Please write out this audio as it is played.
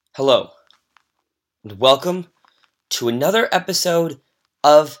Hello, and welcome to another episode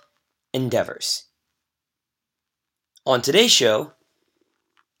of Endeavors. On today's show,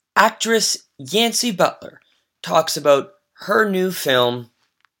 actress Yancy Butler talks about her new film,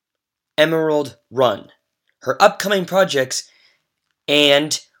 Emerald Run, her upcoming projects,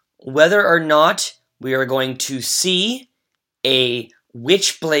 and whether or not we are going to see a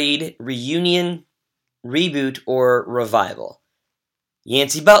Witchblade reunion, reboot, or revival.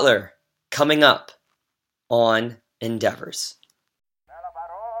 Yancy Butler, coming up on Endeavors.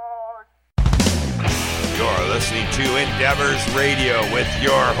 You're listening to Endeavors Radio with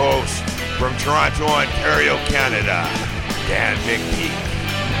your host from Toronto, Ontario, Canada, Dan McPeak.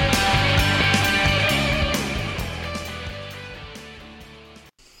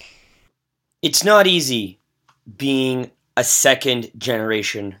 It's not easy being a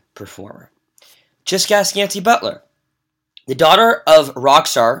second-generation performer. Just ask Yancy Butler. The daughter of rock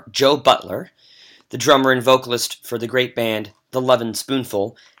star Joe Butler, the drummer and vocalist for the great band The Lovin'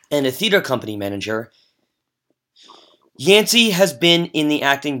 Spoonful, and a theater company manager, Yancy has been in the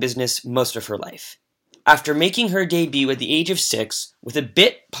acting business most of her life. After making her debut at the age of 6 with a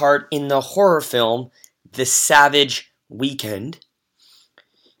bit part in the horror film The Savage Weekend,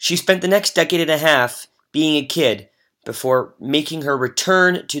 she spent the next decade and a half being a kid before making her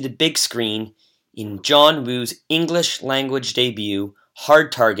return to the big screen in John Woo's English language debut, Hard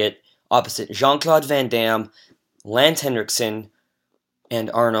Target, opposite Jean-Claude Van Damme, Lance Henriksen,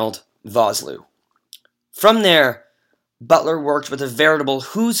 and Arnold Vosloo. From there, Butler worked with a veritable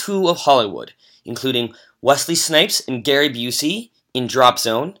who's who of Hollywood, including Wesley Snipes and Gary Busey in Drop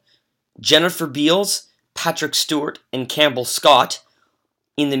Zone, Jennifer Beals, Patrick Stewart, and Campbell Scott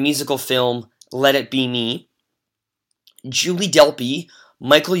in the musical film Let It Be Me, Julie Delpy,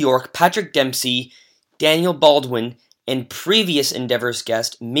 Michael York, Patrick Dempsey, Daniel Baldwin, and previous Endeavors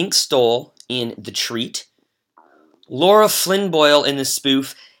guest Mink Stoll in The Treat, Laura Flynn Boyle in the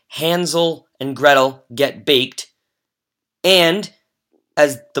spoof Hansel and Gretel Get Baked, and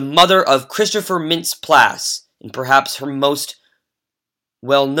as the mother of Christopher Mintz-Plasse in perhaps her most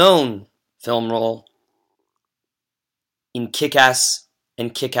well-known film role in Kick-Ass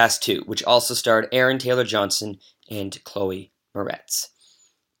and Kick-Ass 2, which also starred Aaron Taylor-Johnson and Chloe Moretz.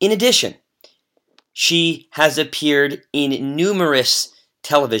 In addition, she has appeared in numerous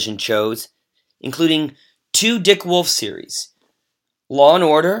television shows, including 2 Dick Wolf series, Law &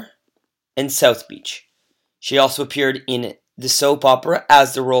 Order and South Beach. She also appeared in the soap opera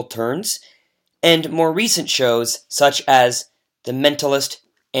As the World Turns, and more recent shows such as The Mentalist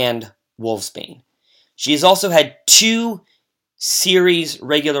and Wolfsbane. She has also had 2 series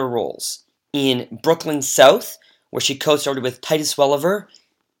regular roles in Brooklyn South, where she co-starred with Titus Welliver,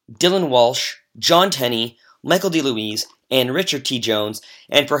 Dylan Walsh, John Tenney, Michael DeLuise, and Richard T. Jones,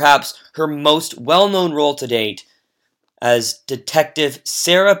 and perhaps her most well-known role to date as Detective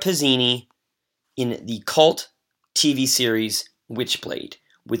Sarah Pizzini in the cult TV series Witchblade,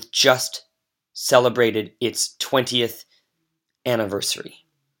 which just celebrated its 20th anniversary.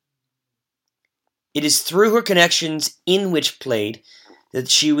 It is through her connections in Witchblade that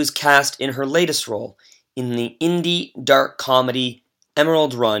she was cast in her latest role in the indie dark comedy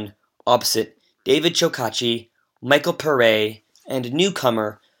Emerald Run opposite David Chokachi, Michael Pare, and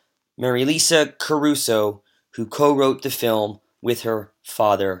newcomer Marilisa Caruso, who co-wrote the film with her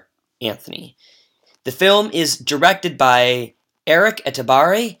father, Anthony. The film is directed by Eric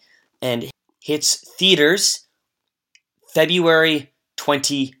Etabare and hits theaters February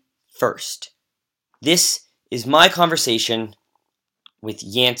 21st. This is my conversation with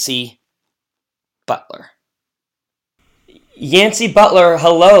Yancy Butler. Yancy Butler,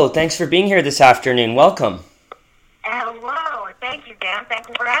 hello. Thanks for being here this afternoon. Welcome. Hello. Thank you, Dan. Thank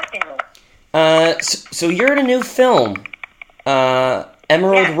you for asking me. So you're in a new film,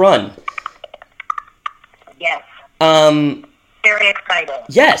 Emerald Run. Yes. Very exciting.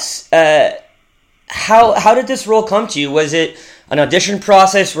 Yes. How did this role come to you? Was it an audition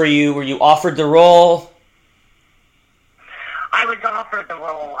process? Were you offered the role? I was offered the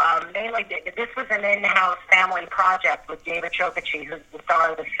role. Mainly, this was an in-house family project with David Chokachi, who's the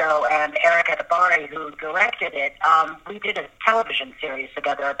star of the show, and Eric Etabari, who directed it. We did a television series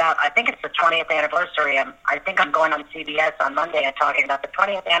together about, I think it's the 20th anniversary, and I think I'm going on CBS on Monday and talking about the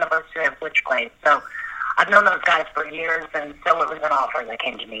 20th anniversary of Witchblade. So I've known those guys for years, and so it was an offer that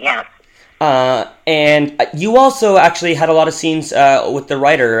came to me, yes. And you also actually had a lot of scenes with the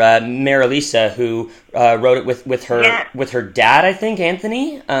writer Marilisa, who wrote it with her dad, I think,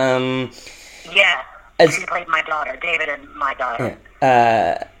 Anthony. Yeah, she played my daughter, David, and my daughter.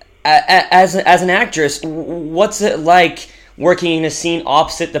 As an actress, what's it like working in a scene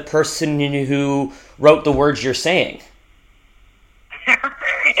opposite the person who wrote the words you're saying?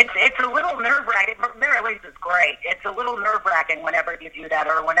 It's a little nerve-wracking. Mary Louise is great. It's a little nerve-wracking whenever you do that,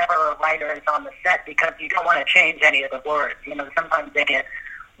 or whenever a writer is on the set, because you don't want to change any of the words. Sometimes they get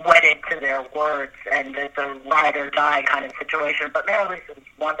wedded to their words, and it's a ride or die kind of situation. But Mary Louise is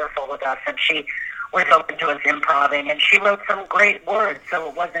wonderful with us, and she was open to us improvising, and she wrote some great words, so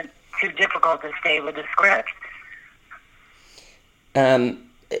it wasn't too difficult to stay with the script.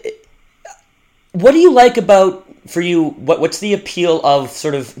 What do you like about, for you, what's the appeal of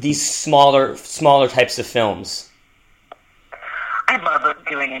sort of these smaller types of films? I love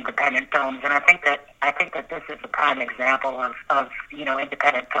doing independent films, and I think that this is a prime example of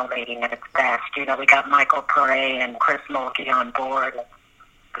independent filmmaking at its best. We got Michael Pare and Chris Mulkey on board.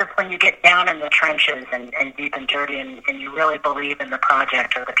 Just when you get down in the trenches and deep and dirty, and you really believe in the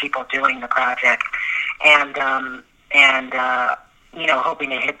project or the people doing the project, and hoping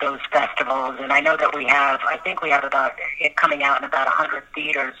to hit those festivals. And I know that I think we have about it coming out in about 100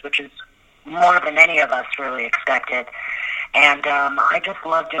 theaters, which is more than any of us really expected. And I just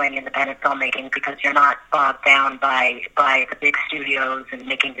love doing independent filmmaking because you're not bogged down by the big studios and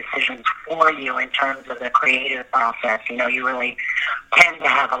making decisions for you in terms of the creative process. You really tend to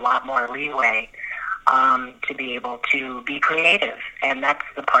have a lot more leeway to be able to be creative, and that's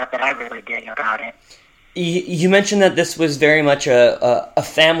the part that I really dig about it. You mentioned that this was very much a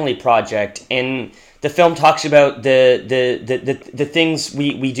family project, and the film talks about the things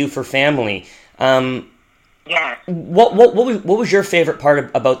we do for family. Yeah. What was your favorite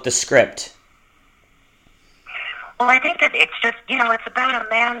part about the script? Well, I think that it's just it's about a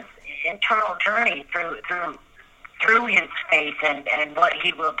man's internal journey through his faith and what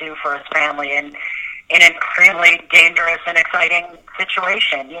he will do for his family, and in an extremely dangerous and exciting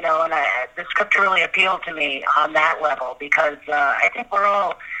situation, and the script really appealed to me on that level because I think we're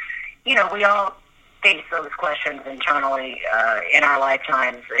all, we all face those questions internally in our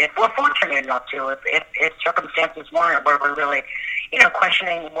lifetimes. If we're fortunate enough to, if circumstances warrant, where we're really,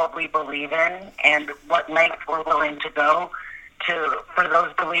 questioning what we believe in and what length we're willing to go for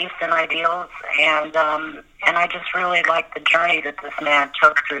those beliefs and ideals, and I just really like the journey that this man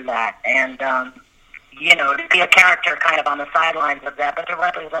took through that, and to be a character kind of on the sidelines of that, but to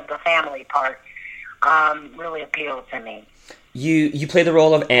represent the family part really appealed to me. You play the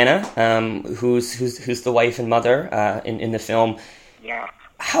role of Anna, who's the wife and mother in the film. Yeah.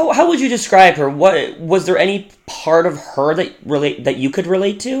 How would you describe her? What was there any part of her that you could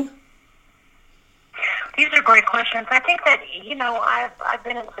relate to? These are great questions. I think that I've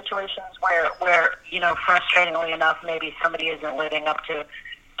been in situations where frustratingly enough, maybe somebody isn't living up to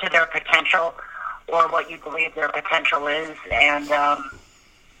their potential or what you believe their potential is, and kind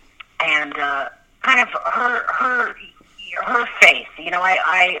of her faith.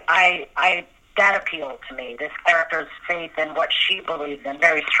 I that appealed to me. This character's faith in what she believes in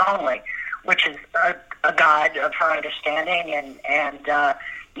very strongly, which is a God of her understanding, and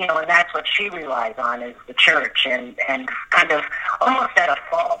that's what she relies on is the church, and kind of almost at a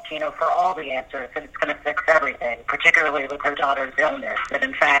fault, for all the answers, and it's going to fix everything, particularly with her daughter's illness. That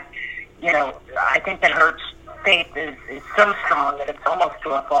in fact, I think that her faith is so strong that it's almost to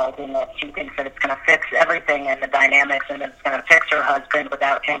a fault in that she thinks that it's going to fix everything and the dynamics, and it's going to fix her husband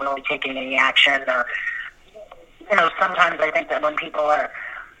without him really taking any action. Or, sometimes I think that when people are,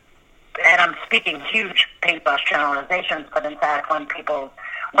 and I'm speaking huge paintbrush generalizations, but in fact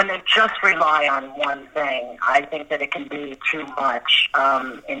when they just rely on one thing, I think that it can be too much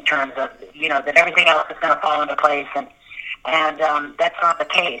in terms of, that everything else is going to fall into place, and that's not the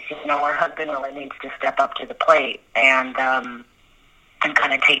case. Our husband really needs to step up to the plate and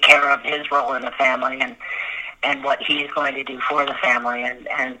kind of take care of his role in the family and what he's going to do for the family,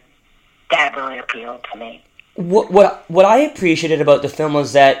 and that really appealed to me. What I appreciated about the film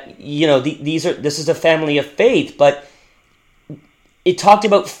was that this is a family of faith, but it talked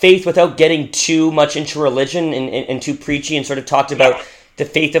about faith without getting too much into religion and too preachy, and sort of talked about the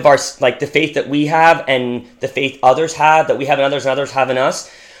faith of the faith that we have and the faith others have, that we have in others and others have in us.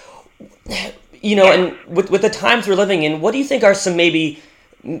 And with the times we're living in, what do you think are some maybe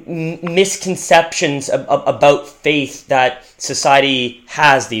misconceptions about faith that society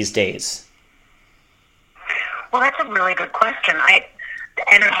has these days? Well, that's a really good question.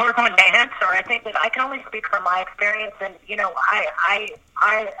 And a hard one to answer. I think that I can only speak from my experience, and I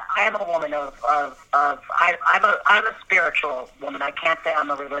am a woman I'm a spiritual woman. I can't say I'm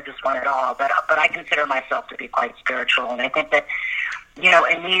a religious one at all, but I consider myself to be quite spiritual, and I think that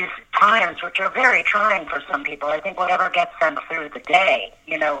in these times, which are very trying for some people, I think whatever gets them through the day,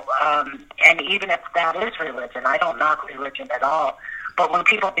 and even if that is religion, I don't knock religion at all, but when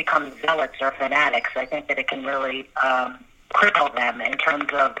people become zealots or fanatics, I think that it can really cripple them in terms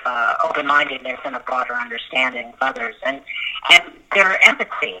of open-mindedness and a broader understanding of others, and their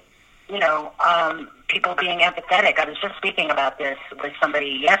empathy. People being empathetic. I was just speaking about this with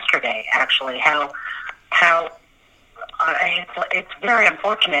somebody yesterday, actually, how it's very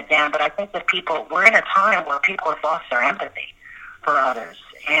unfortunate, Dan, but I think that we're in a time where people have lost their empathy for others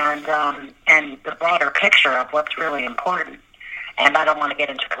and the broader picture of what's really important. And I don't want to get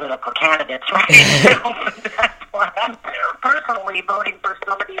into political candidates right now, but that's why I'm personally voting for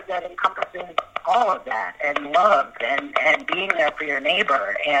somebody that encompasses all of that, and love, and being there for your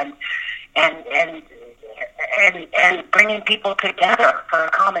neighbor, and bringing people together for a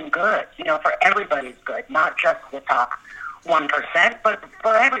common good, for everybody's good, not just the top 1%, but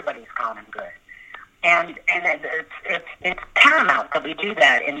for everybody's common good. And it's paramount that we do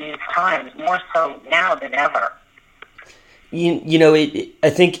that in these times, more so now than ever. I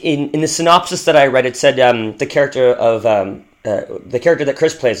think in the synopsis that I read, it said the character that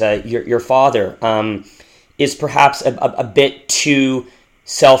Chris plays, your father, is perhaps a bit too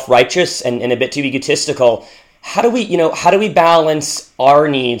self-righteous and a bit too egotistical. How do we balance our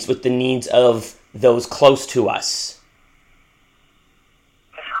needs with the needs of those close to us?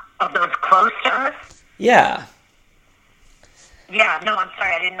 Of those close to us? Yeah. Yeah, no, I'm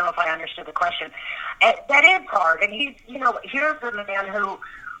sorry, I didn't know if I understood the question. That is hard, and he's, here's a man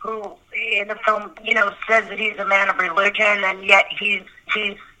who in the film, says that he's a man of religion, and yet he's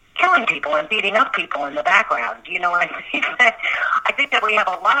killing people and beating up people in the background. I think that we have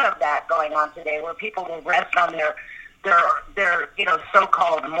a lot of that going on today, where people will rest on their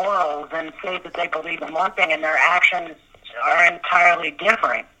so-called morals and say that they believe in one thing, and their actions are entirely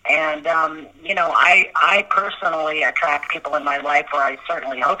different. And I personally attract people in my life, or I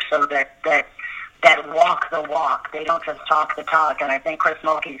certainly hope so, that walk the walk. They don't just talk the talk. And I think Chris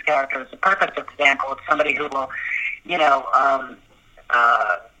Mulkey's character is a perfect example of somebody who will,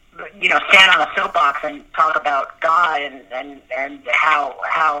 stand on a soapbox and talk about God and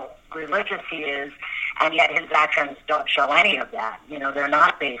how religious he is, and yet his actions don't show any of that. They're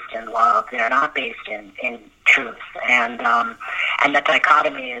not based in love. They're not based in truth. And the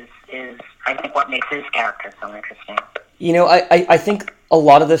dichotomy is I think what makes his character so interesting. I think a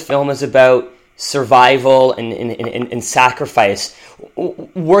lot of the film is about survival and sacrifice.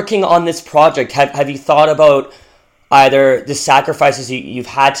 Working on this project, have you thought about either the sacrifices you've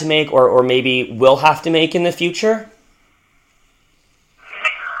had to make or maybe will have to make in the future?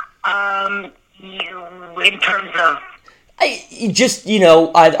 In terms of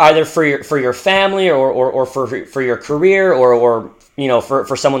either for your family or for your career or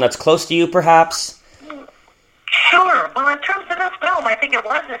for someone that's close to you, perhaps. Sure. Well, in terms of this film, I think it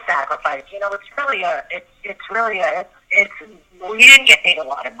was a sacrifice. We didn't get paid a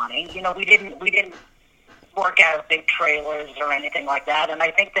lot of money. We didn't work out of big trailers or anything like that. And I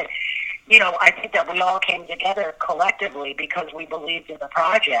think that we all came together collectively because we believed in the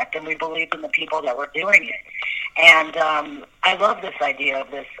project and we believed in the people that were doing it. And I love this idea of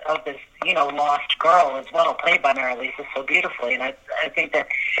this lost girl as well, played by Mary Lisa so beautifully. And I think that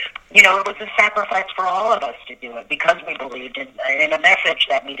it was a sacrifice for all of us to do it because we believed in a message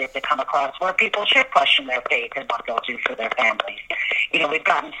that needed to come across where people should question their faith and what they'll do for their families. We've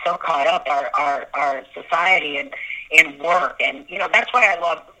gotten so caught up our society in work, and that's why I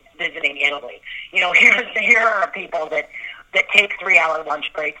love visiting Italy. Here are people that take 3-hour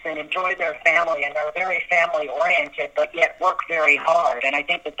lunch breaks and enjoy their family and are very family oriented, but yet work very hard. And I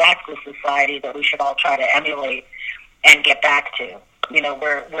think that that's the society that we should all try to emulate and get back to.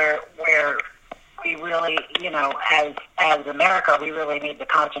 Where we really, as America, we really need to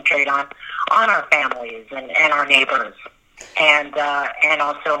concentrate on our families and our neighbors, and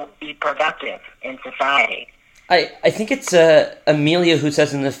also be productive in society. I think it's Amelia who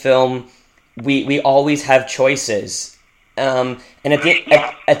says in the film, we always have choices. And at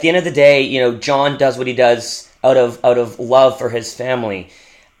the end of the day, John does what he does out of love for his family.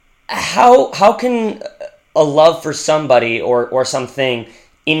 How can a love for somebody or something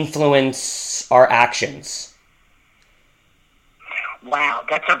influence our actions? Wow,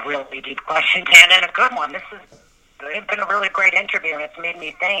 that's a really deep question, Dan, and a good one. It's been a really great interview, and it's made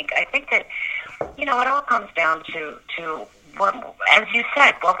me think. I think that, it all comes down to what, as you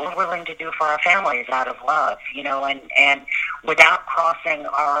said, what we're willing to do for our families out of love, and without crossing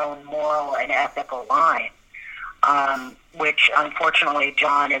our own moral and ethical line, which unfortunately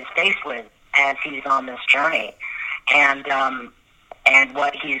John is faced with as he's on this journey. And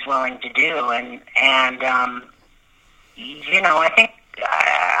what he's willing to do, and I think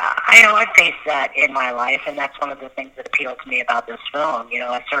I know I faced that in my life, and that's one of the things that appealed to me about this film.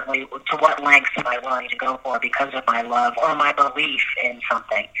 I certainly, to what lengths am I willing to go for because of my love or my belief in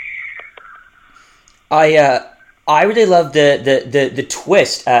something. I really love the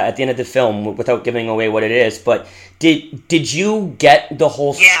twist at the end of the film, without giving away what it is. But did you get the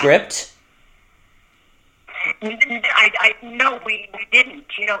whole script? No, we didn't.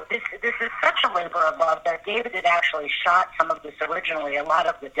 This is such a labor of love that David had actually shot some of this originally, a lot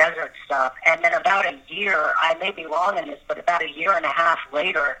of the desert stuff, and then about a year, I may be wrong in this, but about a year and a half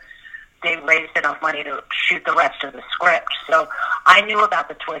later, they raised enough money to shoot the rest of the script. So I knew about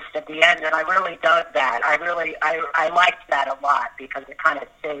the twist at the end, and I really dug that. I liked that a lot because it kind of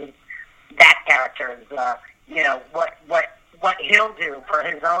saved that character's, what he'll do for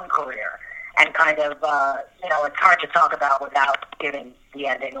his own career. And kind of, it's hard to talk about without giving the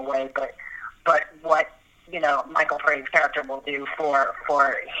ending away, but what, Michael Frey's character will do for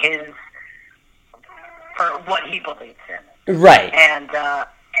what he believes in. Right. And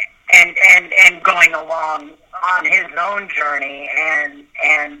going along on his own journey, and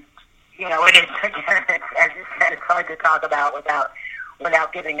it is, as you said, it's hard to talk about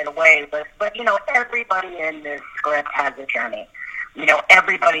without giving it away, but everybody in this script has a journey.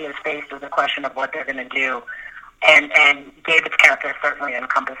 Everybody is faced with the question of what they're going to do, and David's character certainly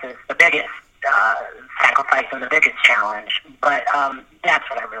encompasses the biggest sacrifice and the biggest challenge. But that's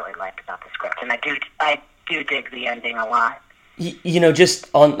what I really liked about the script, and I do dig the ending a lot. Just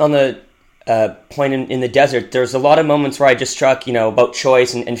on the point in the desert, there's a lot of moments where I just struck, about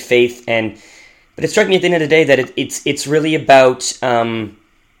choice and faith, but it struck me at the end of the day that it's really about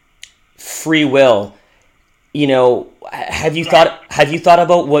free will. Have you thought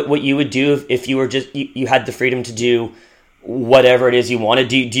about what you would do if you were just you had the freedom to do whatever it is you wanted?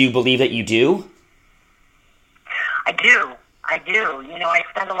 Do you believe that you do? I do. I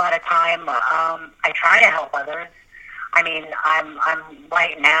spend a lot of time. I try to help others. I mean, I'm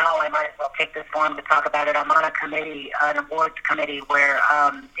right now. I might as well take this forum to talk about it. I'm on a committee, an awards committee, where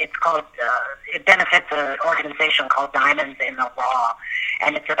it's called. It benefits an organization called Diamonds in the Raw,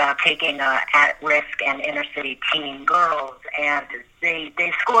 and it's about taking at-risk and inner-city teen girls, and they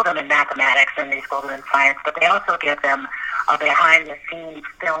school them in mathematics and they school them in science, but they also give them a behind-the-scenes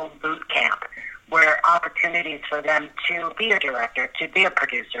film boot camp, where opportunities for them to be a director, to be a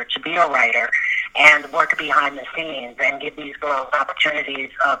producer, to be a writer, and work behind the scenes and give these girls opportunities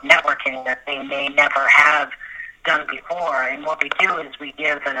of networking that they may never have done before. And what we do is we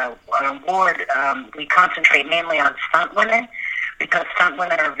give an award. We concentrate mainly on stunt women, because stunt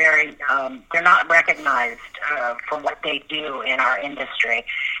women are very, they're not recognized for what they do in our industry.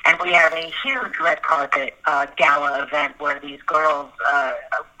 And we have a huge red carpet gala event where these girls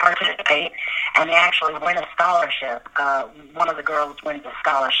participate, and they actually win a scholarship. One of the girls wins a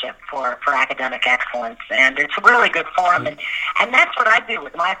scholarship for academic excellence, and it's a really good forum. And that's what I do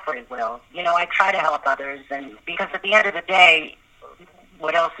with my free will. I try to help others, and because at the end of the day,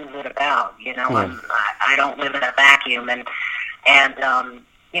 what else is it about? I don't live in a vacuum, and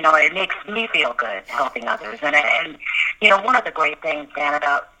it makes me feel good helping others. And one of the great things, Dan,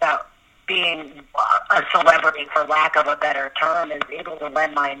 about being a celebrity, for lack of a better term, is able to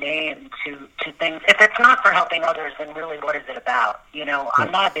lend my name to things. If it's not for helping others, then really what is it about?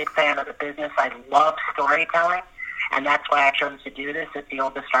 I'm not a big fan of the business. I love storytelling, and that's why I chose to do this. It's the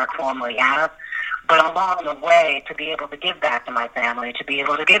oldest art form we have. But along the way, to be able to give back to my family, to be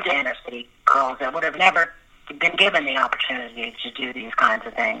able to give to inner city girls that would have never been given the opportunity to do these kinds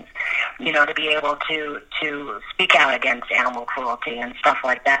of things, to be able to speak out against animal cruelty and stuff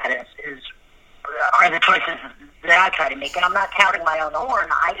like that are the choices that I try to make. And I'm not counting my own horn.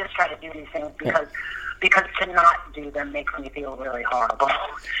 I just try to do these things because to not do them makes me feel really horrible.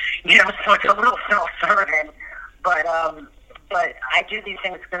 So it's a little self-serving, but I do these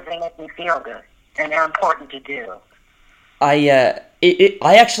things because they make me feel good, and they're important to do. I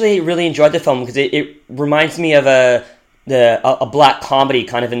actually really enjoyed the film because it reminds me of a black comedy,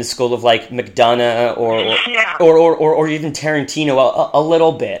 kind of in the school of like McDonough or even Tarantino a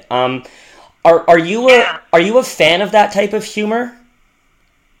little bit. Are you a fan of that type of humor?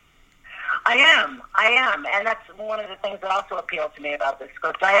 I am, and that's one of the things that also appealed to me about this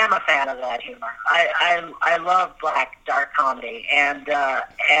script. I am a fan of that humor. I love black dark comedy, and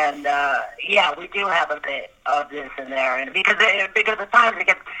we do have a bit of this in there, and because at times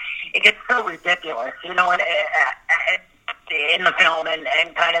it gets so ridiculous, in the film,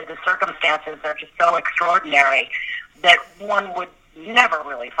 and kind of the circumstances are just so extraordinary that one would never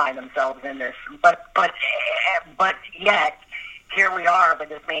really find themselves in this, but yet here we are with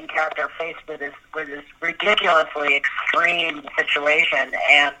this main character faced with this ridiculously extreme situation,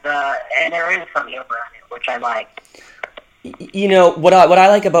 and there is some humor in it, which I like. You know, what I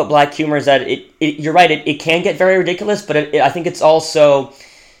like about black humor is that you're right, it can get very ridiculous, but I think it's also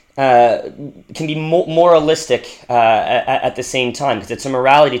can be moralistic at the same time, because it's a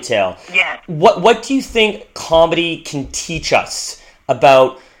morality tale. Yeah. What do you think comedy can teach us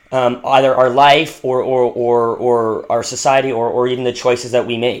about either our life or our society or even the choices that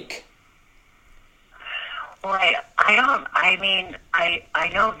we make? Well, I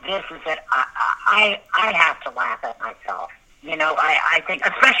know this is that I have to laugh at myself. You know, I think,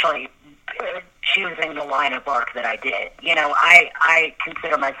 especially choosing the line of work that I did. You know, I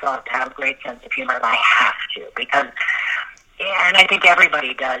consider myself to have a great sense of humor, and I have to, because, and I think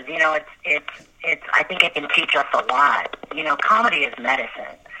everybody does. You know, it's. I think it can teach us a lot. You know, comedy is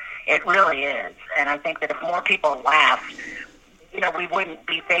medicine. It really is, and I think that if more people laughed, you know, we wouldn't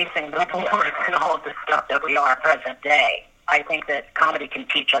be facing the wars and all of the stuff that we are present day. I think that comedy can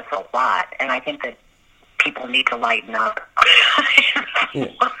teach us a lot, and I think that people need to lighten up. Yeah.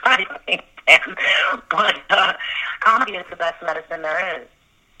 I think, but comedy is the best medicine there is.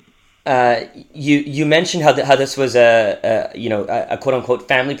 You mentioned how this was a quote unquote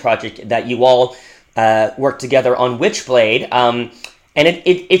family project that you all worked together on Witchblade, and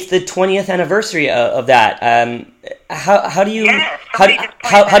it's the 20th anniversary of that. How do you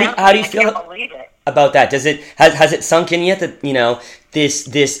feel about that? Has it sunk in yet that, you know,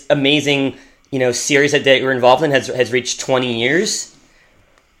 this amazing, you know, series that you're involved in has reached 20 years?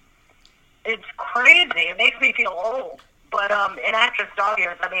 It's crazy. It makes me feel old. But in actress dog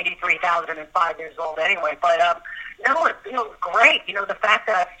years, I'm 83,005 years old anyway. But no, it feels great. You know, the fact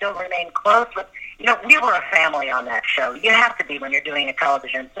that I still remain close with, you know, we were a family on that show. You have to be when you're doing a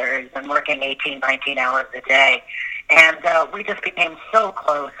television series and working 18, 19 hours a day. And we just became so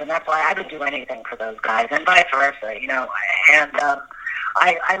close, and that's why I would do anything for those guys, and vice versa, you know. And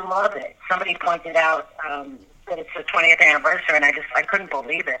I love it. Somebody pointed out that it's the 20th anniversary, and I couldn't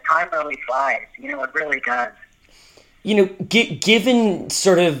believe it. Time really flies. You know, it really does. You know, given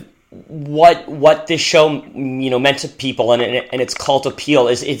sort of what this show, you know, meant to people and its cult appeal,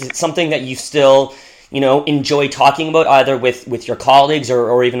 is it something that you still, you know, enjoy talking about, either with your colleagues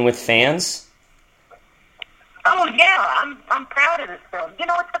or even with fans? Oh yeah, I'm proud of this film. You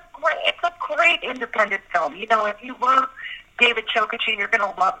know, it's a great independent film. You know, if you love David Chokachi, you're going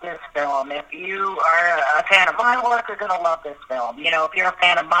to love this film. If you are a fan of my work, you're going to love this film. You know, if you're a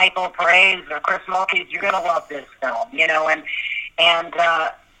fan of Michael Praise or Chris Mulkey's, you're going to love this film. You know, and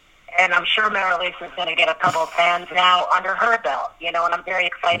I'm sure Mary Elise is going to get a couple of fans now under her belt, you know, and I'm very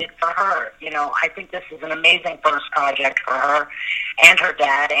excited for her. You know, I think this is an amazing first project for her and her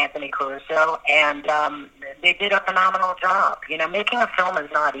dad, Anthony Caruso, and they did a phenomenal job. You know, making a film is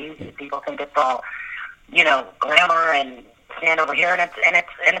not easy. People think it's all, you know, glamour and stand over here, and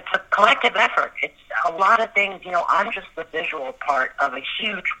it's a collective effort. It's a lot of things. You know, I'm just the visual part of a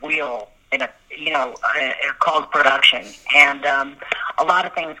huge wheel in called production, and a lot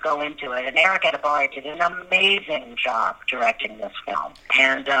of things go into it. And Eric Edabari did an amazing job directing this film,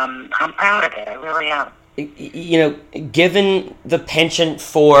 and I'm proud of it. I really am. You know, given the penchant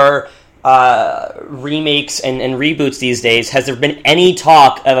for remakes and reboots these days, has there been any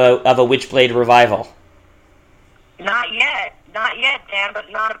talk of a Witchblade revival? Not yet, Dan,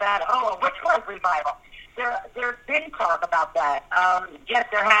 but not a bad. A Witchblade revival. There's been talk about that. Yes,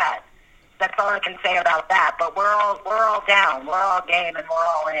 there has. That's all I can say about that. But we're all down. We're all game, and we're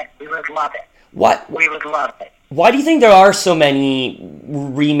all in. We would love it. We would love it. Why do you think there are so many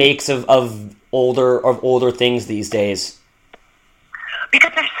remakes of older things these days?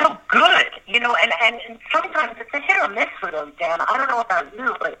 Because they're so good, you know, and sometimes it's a hit or miss for them, Dan. I don't know about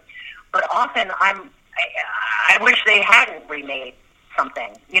you, but often I wish they hadn't remade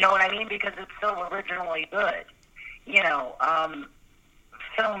something. You know what I mean? Because it's so originally good. You know,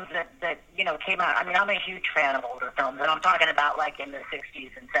 films that you know came out. I mean, I'm a huge fan of older films, and I'm talking about like in the 60s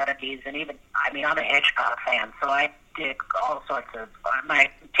and 70s, and even, I mean, I'm a Hitchcock fan, so I dig all sorts of.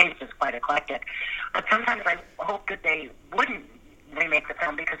 My taste is quite eclectic, but sometimes I hope that they wouldn't remake the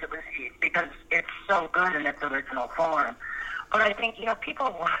film because it's so good in its original form. But I think, you know,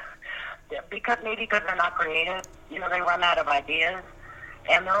 people, because they're not creative, you know, they run out of ideas.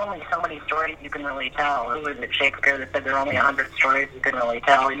 And there are only so many stories you can really tell. Who was it, Shakespeare, that said there are only 100 stories you can really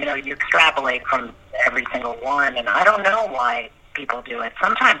tell? You know, you extrapolate from every single one, and I don't know why people do it.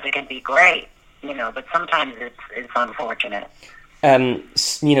 Sometimes it can be great, you know, but sometimes it's unfortunate.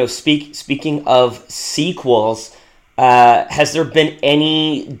 You know, speaking of sequels, has there been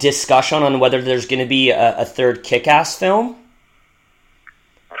any discussion on whether there's going to be a third Kick-Ass film?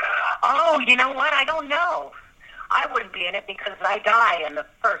 Oh, you know what? I don't know. I wouldn't be in it because I die in the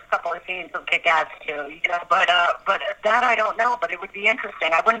first couple of scenes of Kick-Ass 2, but that I don't know, but it would be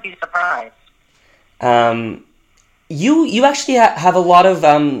interesting. I wouldn't be surprised. You actually have a lot of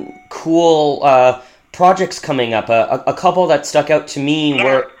cool projects coming up. A couple that stuck out to me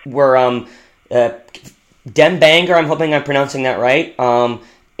were Dem Banger. I'm hoping I'm pronouncing that right.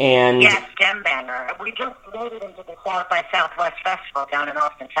 And yes, Dem Banger. We just made it into the South by Southwest Festival down in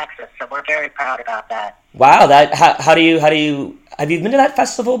Austin, Texas. So we're very proud about that. Wow, how do you have you been to that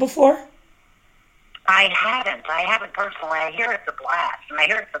festival before? I haven't personally. I hear it's a blast, and I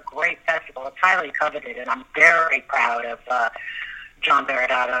hear it's a great festival. It's highly coveted, and I'm very proud of John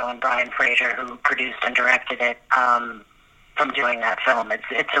Barodato and Brian Fraser, who produced and directed it, from doing that film.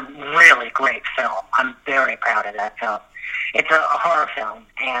 It's a really great film. I'm very proud of that film. It's a horror film,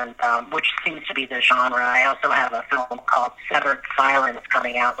 and which seems to be the genre. I also have a film called Severed Silence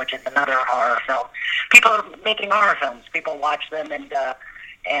coming out, which is another horror film. People are making horror films. People watch them, and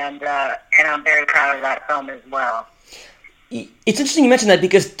I'm very proud of that film as well. It's interesting you mentioned that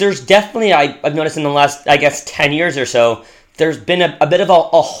because there's definitely, I've noticed in the last, I guess, 10 years or so, there's been a bit of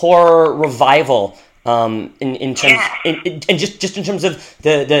a horror revival in terms, and just in terms of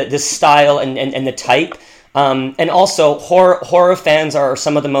the style and the type. And also, horror fans are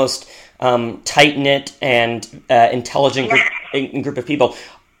some of the most tight-knit and intelligent group of people.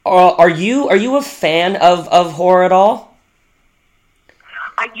 Are you a fan of horror at all?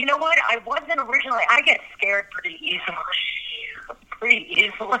 You know what? I wasn't originally. I get scared pretty easily.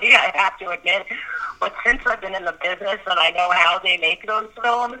 I have to admit. But since I've been in the business and I know how they make those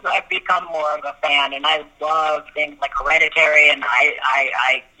films, I've become more of a fan. And I love things like Hereditary, and I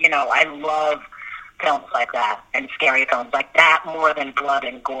love films like that and scary films like that more than blood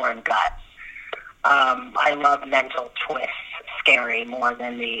and gore and guts. I love mental twists, scary, more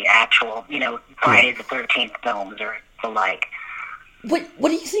than the actual, Friday the 13th films or the like. What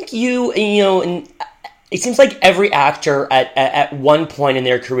do you think and it seems like every actor at one point in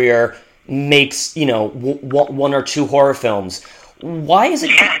their career makes, one or two horror films. Why is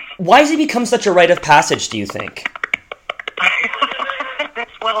it become such a rite of passage, do you think?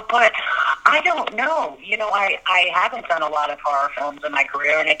 That's well put. I don't know. I haven't done a lot of horror films in my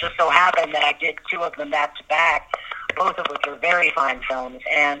career, and it just so happened that I did two of them back to back, both of which are very fine films.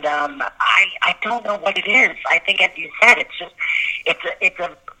 And I don't know what it is. I think, as you said,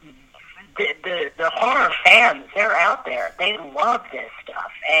 the horror fans, they're out there. They love this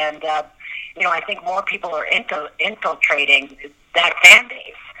stuff, and I think more people are infiltrating that fan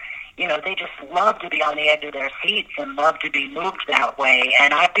base. They just love to be on the edge of their seats and love to be moved that way.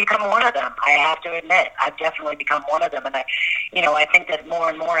 And I've become one of them. I have to admit, I've definitely become one of them. And I think that more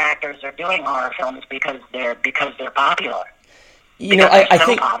and more actors are doing horror films because they're popular.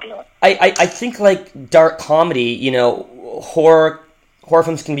 I think like dark comedy, horror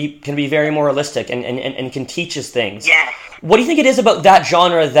films can be very moralistic and can teach us things. Yes. What do you think it is about that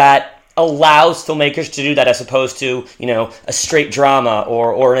genre that allows filmmakers to do that as opposed to, a straight drama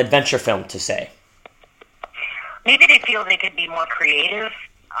or an adventure film, to say? Maybe they feel they could be more creative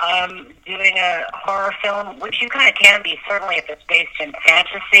doing a horror film, which you kind of can be, certainly if it's based in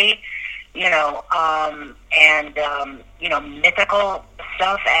fantasy, and mythical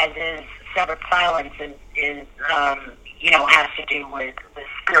stuff, as is Severed Silence is has to do with the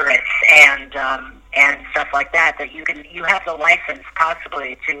spirits and stuff like that you have the license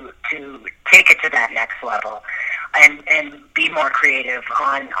possibly to take it to that next level and be more creative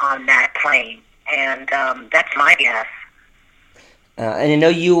on that plane. And that's my guess. And I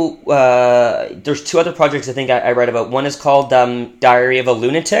know there's two other projects I think I read about. One is called Diary of a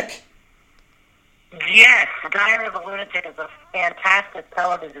Lunatic. Yes, Diary of a Lunatic is a fantastic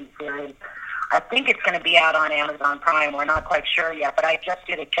television series. I think it's going to be out on Amazon Prime. We're not quite sure yet, but I just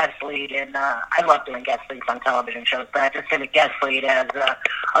did a guest lead I love doing guest leads on television shows, but I just did a guest lead as a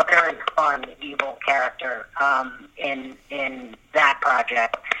very fun, evil character in that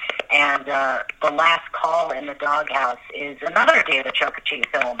project. And The Last Call in the Doghouse is another David Chokachi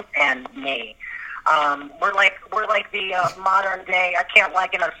film and me. We're like the modern day. I can't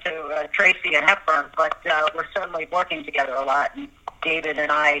liken us to Tracy and Hepburn, but we're certainly working together a lot. And David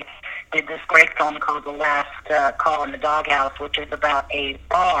and I did this great film called The Last Call in the Doghouse, which is about a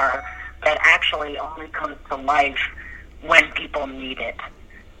bar that actually only comes to life when people need it.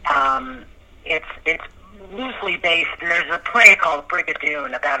 It's loosely based. There's a play called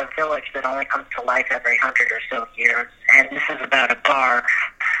Brigadoon about a village that only comes to life every 100 or so years, and this is about a bar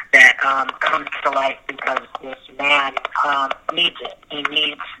that comes to life because this man needs it. He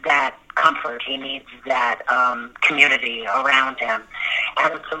needs that comfort. He needs that community around him.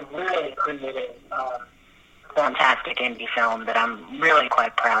 And it's a really creative, fantastic indie film that I'm really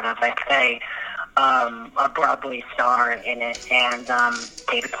quite proud of. I'd say a Broadway star in it, and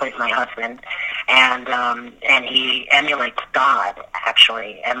David plays my husband, and he emulates God,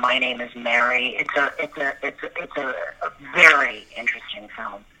 actually. And My Name is Mary. It's a very interesting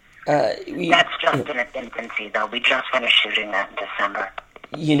film. That's just in its infancy, though. We just finished shooting that in December.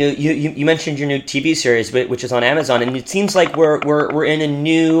 You mentioned your new TV series, which is on Amazon, and it seems like we're in a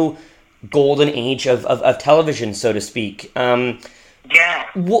new golden age of television, so to speak. Yeah.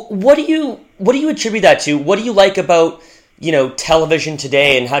 What do you attribute that to? What do you like about television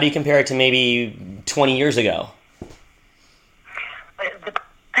today, and how do you compare it to maybe 20 years ago? The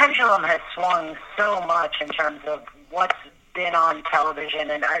pendulum has swung so much in terms of what's been on television,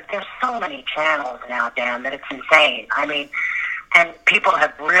 and there's so many channels now, Dan, that it's insane. I mean, and people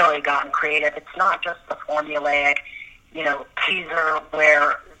have really gotten creative. It's not just the formulaic, teaser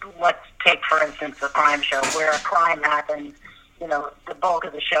where, let's take, for instance, the crime show, where a crime happens, the bulk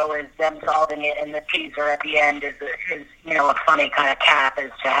of the show is them solving it, and the teaser at the end is a funny kind of cap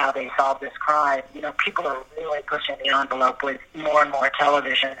as to how they solve this crime. People are really pushing the envelope with more and more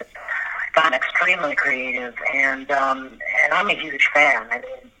television. It's gotten extremely creative, and I'm a huge fan. I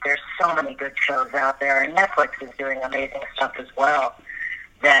mean, there's so many good shows out there, and Netflix is doing amazing stuff as well.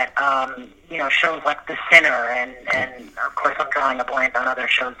 That shows like The Sinner, and of course I'm drawing a blank on other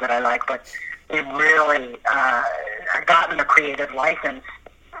shows that I like, but they've really gotten a creative license.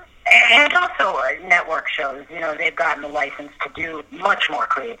 And also network shows, they've gotten a license to do much more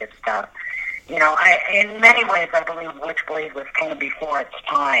creative stuff. In many ways, I believe Witchblade was kind of before its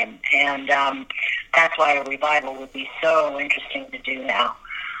time, and that's why a revival would be so interesting to do now.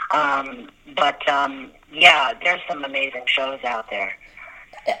 Yeah, there's some amazing shows out there.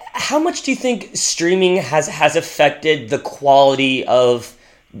 How much do you think streaming has affected the quality of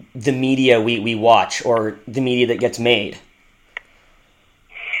the media we watch, or the media that gets made?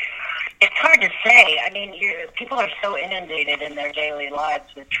 It's hard to say. I mean, people are so inundated in their daily lives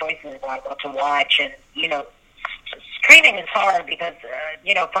with choices on what to watch, and streaming is hard because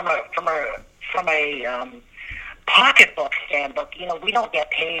from a pocketbook standpoint, we don't get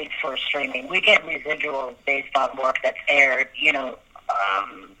paid for streaming. We get residuals based on work that's aired,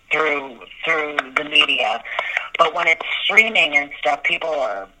 through the media. But when it's streaming and stuff,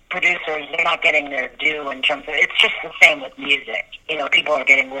 producers, they're not getting their due in terms of, it's just the same with music. People are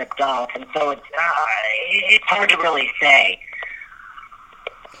getting ripped off, and so it's hard to really say.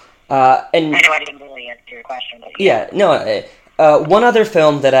 And I know I didn't really answer your question, but yeah, no. One other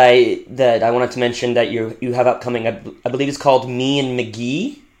film that I wanted to mention that you have upcoming, I believe it's called Me and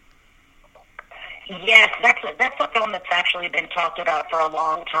McGee. Yes, that's a film that's actually been talked about for a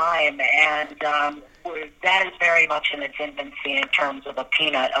long time, and that is very much in its infancy in terms of a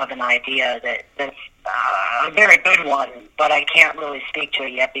peanut of an idea that's a very good one, but I can't really speak to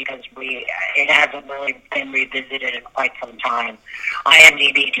it yet because it hasn't really been revisited in quite some time.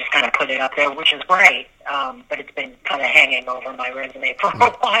 IMDb just kind of put it up there, which is great, but it's been kind of hanging over my resume for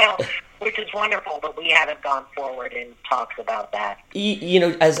a while, which is wonderful, but we haven't gone forward in talks about that.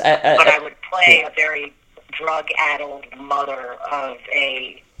 But I would play a very drug-addled mother of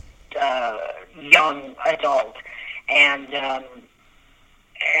a young adult, and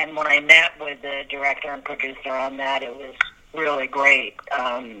when I met with the director and producer on that, it was really great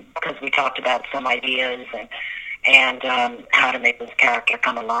because we talked about some ideas and how to make this character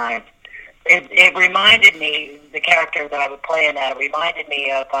come alive. It reminded me, the character that I would play in that, reminded me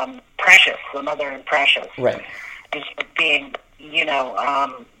of Precious, the mother in Precious. Right. Just being,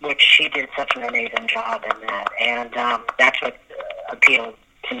 which she did such an amazing job in that, and that's what appealed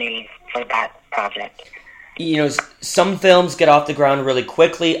to me for that project. Some films get off the ground really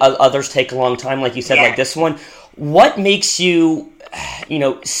quickly, others take a long time, like you said, like this one. What makes you,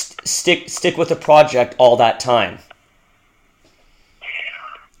 stick with a project all that time?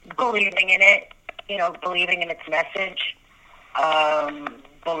 Believing in it, believing in its message,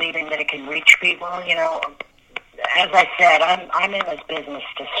 believing that it can reach people. As I said, I'm in this business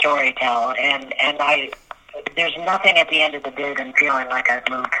to storytell, and there's nothing at the end of the day than feeling like I've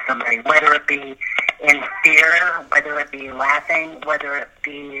moved somebody, whether it be in fear, whether it be laughing, whether it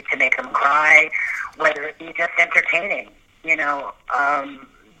be to make them cry, whether it be just entertaining.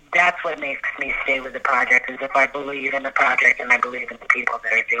 That's what makes me stay with the project, is if I believe in the project and I believe in the people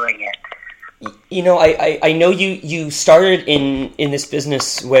that are doing it. I know you started in this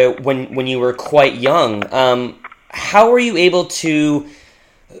business when you were quite young. How were you able to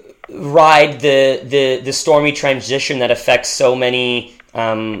ride the stormy transition that affects so many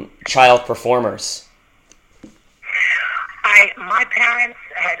child performers? My parents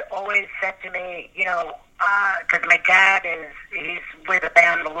had always said to me, because my dad he's with a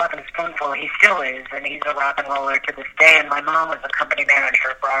band, 11 Spoonful. He still is, and he's a rock and roller to this day. And my mom was a company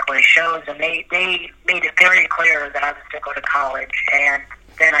manager at Broadway shows, and they made it very clear that I was to go to college, and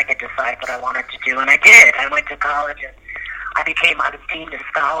then I could decide what I wanted to do. And I did. I went to college, and I was deemed a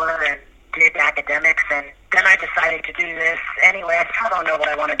scholar and did academics, and then I decided to do this. Anyway, I still don't know what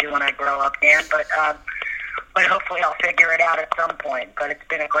I want to do when I grow up, Dan, but hopefully I'll figure it out at some point. But it's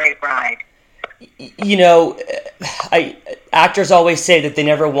been a great ride. Actors always say that they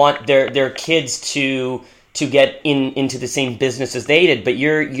never want their kids to get into the same business as they did, but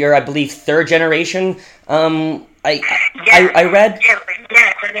you're I believe third generation. I read.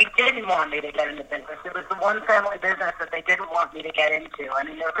 Yes, and they didn't want me to get into business. It was the one family business that they didn't want me to get into. I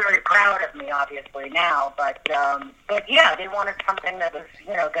mean, they're very proud of me, obviously, now, but yeah, they wanted something that was,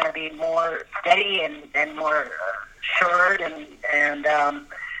 going to be more steady and more assured, and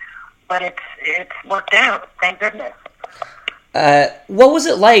but it's worked out, thank goodness. What was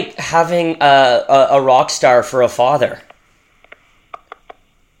it like having a rock star for a father?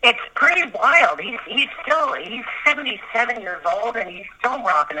 It's pretty wild. He's 77 years old, and he's still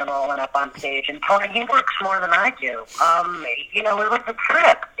rocking and rolling up on stage. And Tony, he works more than I do. It was a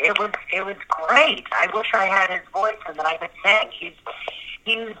trip. It was great. I wish I had his voice and that I could sing.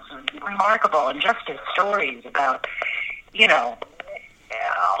 He's remarkable, and just his stories about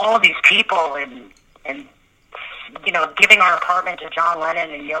all these people and giving our apartment to John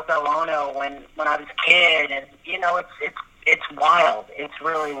Lennon and Yoko Ono when I was a kid, and it's wild. It's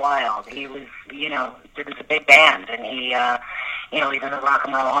really wild. He was, it was a big band, and he's in the Rock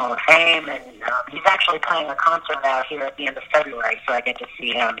and Roll Hall of Fame, and he's actually playing a concert out here at the end of February, so I get to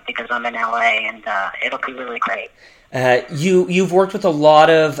see him because I'm in LA, and it'll be really great. You've worked with a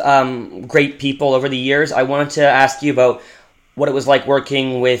lot of great people over the years. I wanted to ask you about what it was like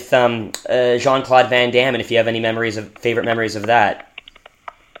working with Jean-Claude Van Damme, and if you have any favorite memories of that.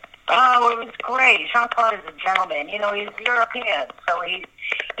 Oh, it was great. Jean-Claude is a gentleman. He's European, so he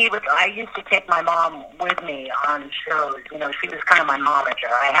was. I used to take my mom with me on shows. She was kind of my momager.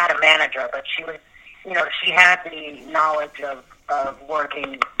 I had a manager, but she was, she had the knowledge of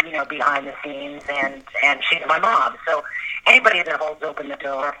working, behind the scenes, and she's my mom. So anybody that holds open the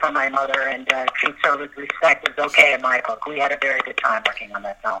door for my mother and treats her with respect is okay in my book. We had a very good time working on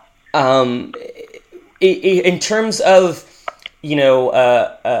that film. In terms of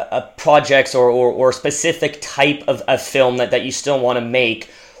projects or specific type of a film that you still want to make,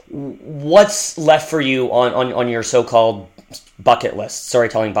 what's left for you on your so-called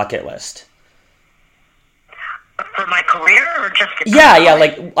storytelling bucket list? For my career, or just yeah,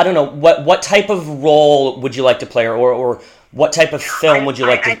 like, I don't know, what type of role would you like to play, or what type of film would you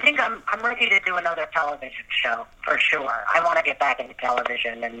like to... I think I'm ready to do another television show, for sure. I want to get back into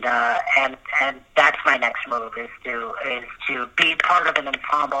television, and that's my next move, is to be part of an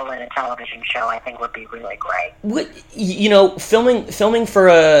ensemble in a television show. I think would be really great. Filming for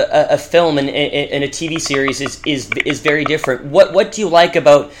a film and a TV series is very different. What do you like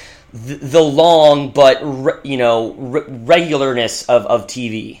about the long but regularness of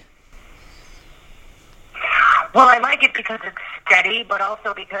TV? Well, I like it because it's steady, but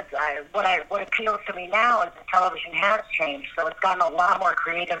also because what appeals to me now is that television has changed, so it's gotten a lot more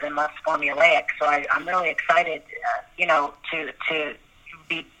creative and less formulaic. So I'm really excited, to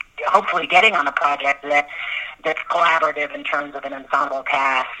be hopefully getting on a project that's collaborative in terms of an ensemble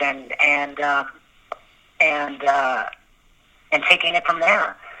cast and taking it from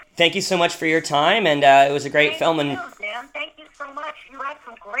there. Thank you so much for your time, and it was a great film. Thank you, Dan. Thank you so much. You had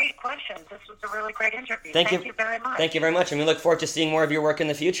some great questions. This was a really great interview. Thank you very much. Thank you very much, and we look forward to seeing more of your work in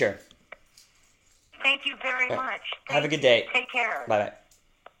the future. Thank you very much. Have a good day. Take care. Bye-bye.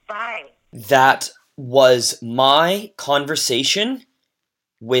 Bye. That was my conversation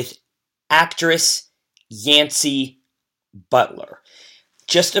with actress Yancy Butler.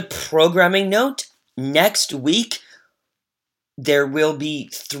 Just a programming note, next week there will be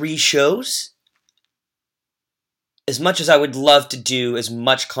 3 shows. As much as I would love to do as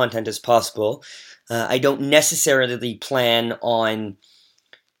much content as possible, I don't necessarily plan on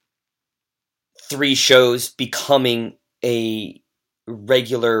 3 shows becoming a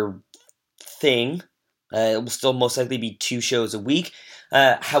regular thing. It will still most likely be 2 shows a week.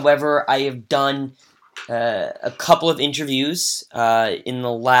 However, I have done a couple of interviews in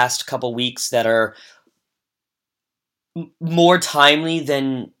the last couple weeks that are more timely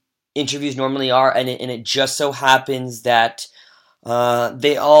than interviews normally are, and it just so happens that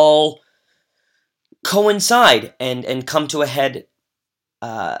they all coincide and come to a head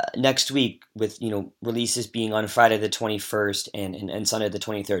next week with, releases being on Friday the 21st and Sunday the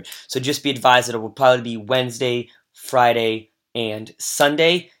 23rd. So just be advised that it will probably be Wednesday, Friday, and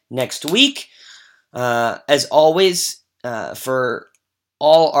Sunday next week. As always, for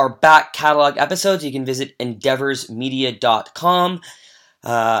all our back catalog episodes, you can visit endeavorsmedia.com.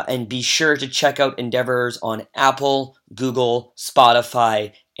 And be sure to check out Endeavors on Apple, Google,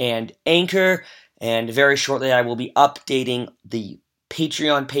 Spotify, and Anchor. And very shortly, I will be updating the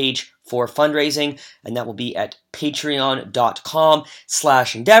Patreon page for fundraising, and that will be at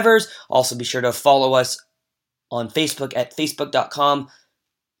patreon.com/endeavors. Also, be sure to follow us on Facebook at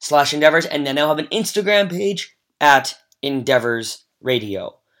facebook.com/endeavors, and I now have an Instagram page at Endeavors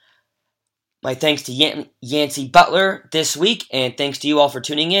Radio. My thanks to Yancy Butler this week, and thanks to you all for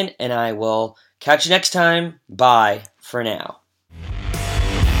tuning in, and I will catch you next time. Bye for now.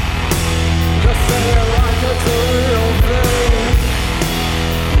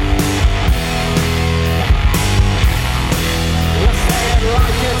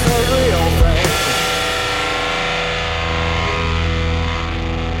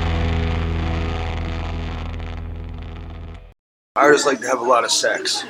 I just like to have a lot of sex.